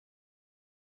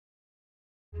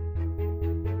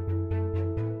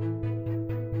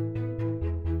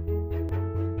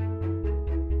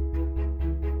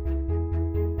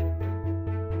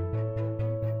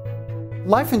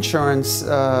life insurance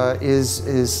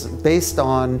is based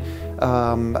on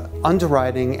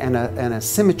underwriting and a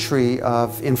symmetry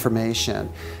of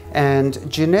information. And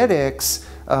genetics,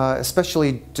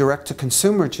 especially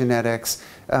direct-to-consumer genetics,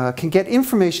 can get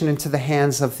information into the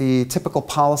hands of the typical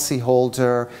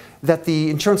policyholder that the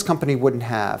insurance company wouldn't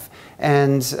have.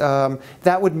 And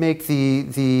that would make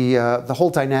the whole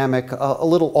dynamic a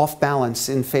little off balance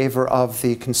in favor of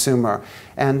the consumer.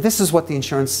 And this is what the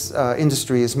insurance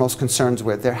industry is most concerned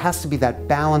with. There has to be that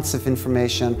balance of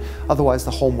information, otherwise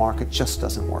the whole market just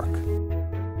doesn't work.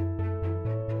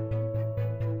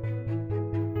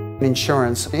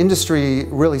 Insurance industry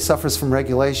really suffers from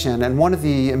regulation, and one of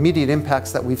the immediate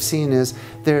impacts that we've seen is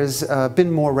there's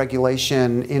been more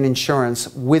regulation in insurance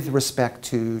with respect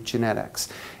to genetics.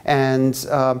 And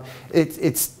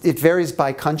it varies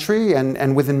by country,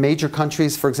 and within major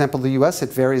countries, for example the US, it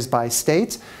varies by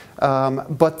state.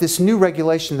 But this new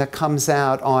regulation that comes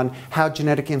out on how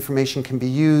genetic information can be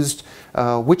used,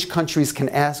 which countries can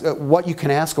ask, what you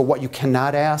can ask or what you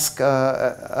cannot ask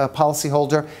a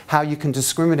policyholder, how you can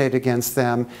discriminate against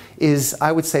them, is,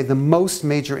 I would say, the most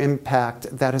major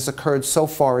impact that has occurred so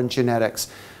far in genetics.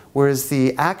 Whereas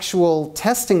the actual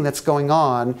testing that's going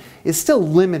on is still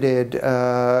limited,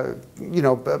 to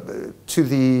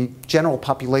the general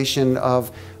population of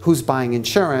who's buying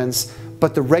insurance,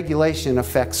 but the regulation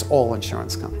affects all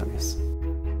insurance companies.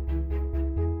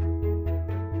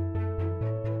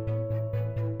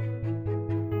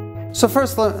 So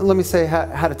first, let me say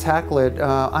how to tackle it.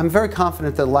 I'm very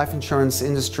confident that the life insurance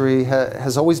industry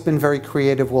has always been very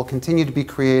creative, will continue to be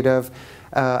creative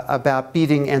about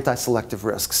beating anti-selective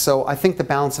risks. So I think the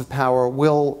balance of power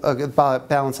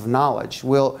balance of knowledge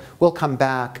will come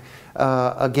back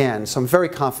again. So I'm very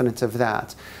confident of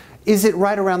that. Is it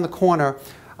right around the corner?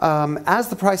 As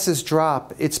the prices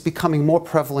drop, it's becoming more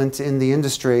prevalent in the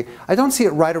industry. I don't see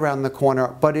it right around the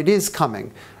corner, but it is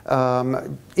coming.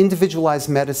 Individualized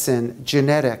medicine,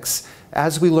 genetics,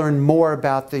 as we learn more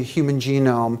about the human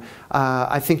genome,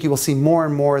 I think you will see more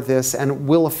and more of this, and it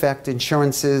will affect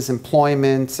insurances,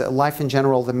 employment, life in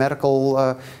general, the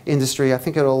medical industry. I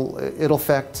think it'll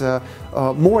affect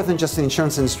more than just the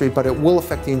insurance industry, but it will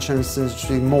affect the insurance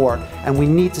industry more, and we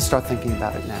need to start thinking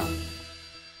about it now.